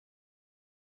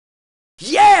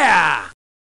Yeah!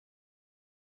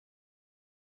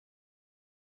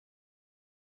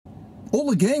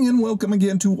 Hola gang, and welcome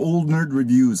again to Old Nerd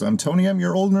Reviews. I'm Tony, I'm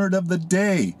your old nerd of the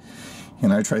day,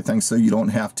 and I try things so you don't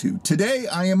have to. Today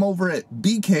I am over at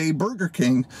BK Burger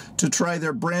King to try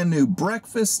their brand new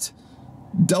breakfast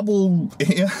double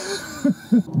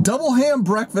ham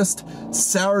breakfast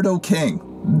Sourdough King.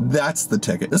 That's the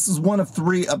ticket. This is one of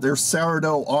 3 of their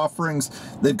sourdough offerings.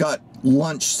 They've got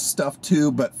lunch stuff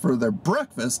too, but for their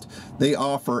breakfast they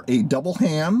offer a double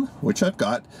ham, which I've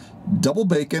got, double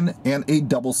bacon, and a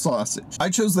double sausage. I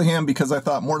chose the ham because I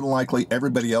thought more than likely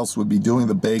everybody else would be doing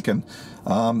the bacon.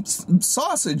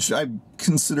 Sausage I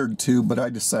considered too, but I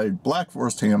decided Black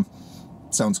Forest ham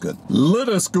sounds good. Let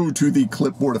us go to the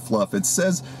clipboard of fluff. It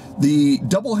says the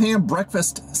double ham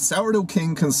breakfast Sourdough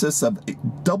King consists of a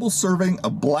double serving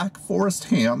of Black Forest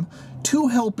ham, 2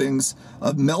 helpings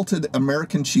of melted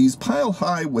American cheese piled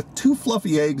high with 2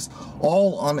 fluffy eggs,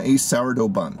 all on a sourdough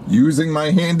bun. Using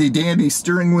my handy dandy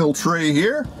steering wheel tray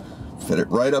here, fit it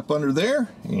right up under there,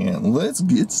 and let's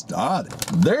get started.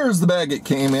 There's the bag it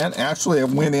came in. Actually, I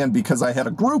went in because I had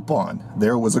a Groupon.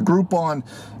 There was a Groupon,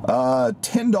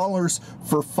 $10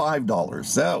 for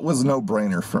 $5. That was a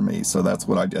no-brainer for me, so that's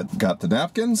what I did. Got the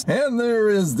napkins, and there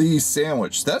is the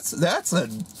sandwich. That's a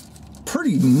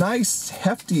pretty nice,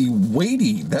 hefty,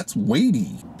 weighty. That's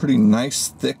weighty. Pretty nice,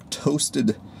 thick,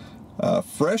 toasted,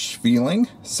 fresh feeling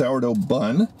sourdough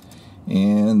bun.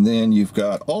 And then you've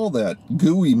got all that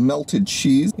gooey melted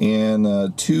cheese and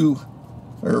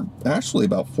actually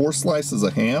about 4 slices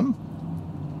of ham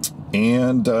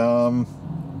and the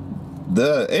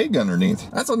egg underneath.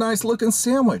 That's a nice looking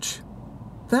sandwich.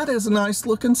 That is a nice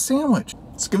looking sandwich.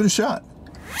 Let's give it a shot.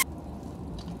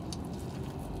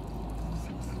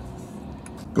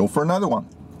 Go for another one.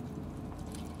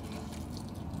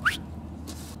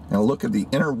 And look at the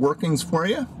inner workings for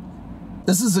you.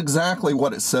 This is exactly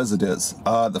what it says it is.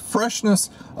 The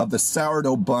freshness of the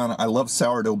sourdough bun. I love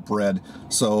sourdough bread,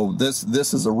 so this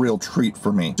is a real treat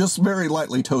for me. Just very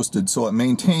lightly toasted, so it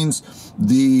maintains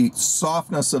the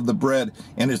softness of the bread,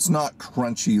 and it's not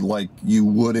crunchy like you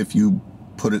would if you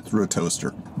put it through a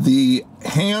toaster. The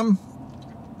ham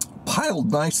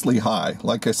piled nicely high.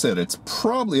 Like I said, it's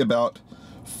probably about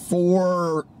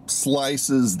 4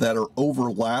 slices that are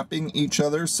overlapping each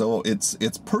other, so it's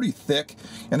pretty thick,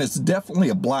 and it's definitely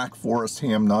a Black Forest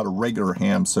ham, not a regular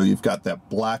ham, so you've got that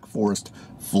Black Forest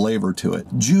flavor to it.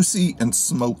 Juicy and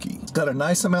smoky. It's got a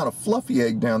nice amount of fluffy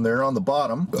egg down there on the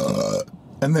bottom.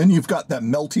 And then you've got that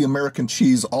melty American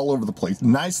cheese all over the place.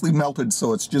 Nicely melted,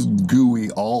 so it's just gooey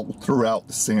all throughout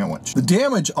the sandwich. The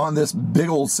damage on this big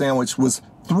old sandwich was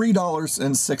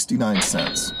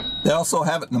 $3.69. They also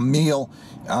have it in a meal.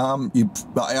 I'm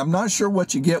not sure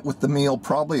what you get with the meal.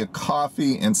 Probably a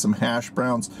coffee and some hash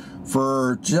browns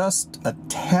for just a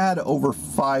tad over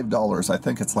 $5. I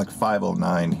think it's like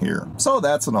 $5.09 here. So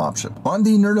that's an option. On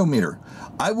the Nerdometer,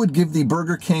 I would give the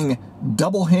Burger King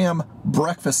Double Ham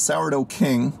Breakfast Sourdough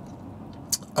King.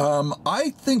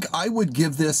 I think I would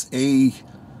give this a...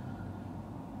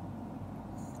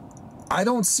 I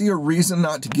don't see a reason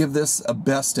not to give this a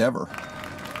best ever.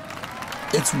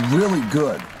 It's really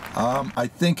good. I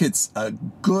think it's a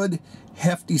good,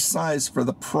 hefty size for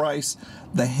the price.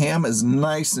 The ham is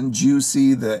nice and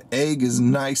juicy. The egg is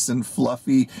nice and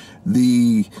fluffy.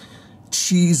 The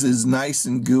cheese is nice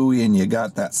and gooey, and you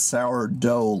got that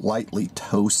sourdough lightly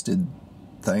toasted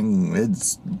thing.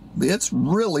 It's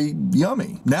really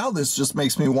yummy. Now this just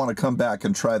makes me want to come back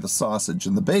and try the sausage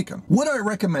and the bacon. Would I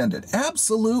recommend it?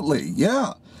 Absolutely,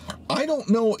 yeah. I don't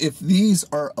know if these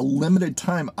are a limited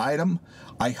time item.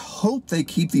 I hope they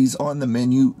keep these on the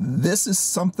menu. This is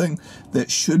something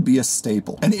that should be a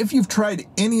staple. And if you've tried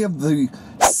any of the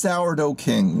Sourdough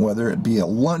King, whether it be a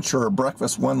lunch or a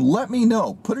breakfast one, let me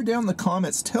know. Put it down in the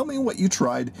comments. Tell me what you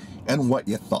tried and what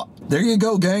you thought. There you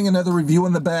go, gang. Another review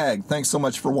in the bag. Thanks so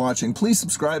much for watching. Please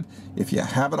subscribe if you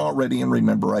haven't already. And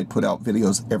remember, I put out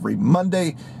videos every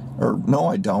Monday. Or no,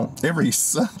 I don't. Every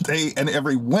Sunday and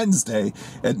every Wednesday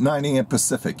at 9 a.m.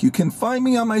 Pacific. You can find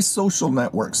me on my social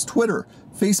networks, Twitter,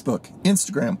 Facebook,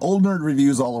 Instagram, Old Nerd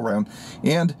Reviews all around,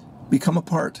 and become a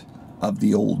part of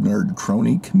the Old Nerd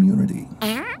Crony Community.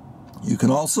 You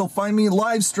can also find me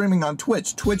live streaming on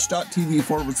Twitch,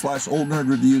 twitch.tv/Old Nerd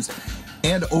Reviews,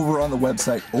 and over on the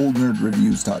website,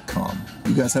 oldnerdreviews.com.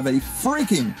 You guys have a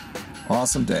freaking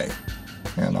awesome day,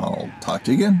 and I'll talk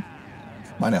to you again.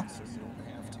 Bye now.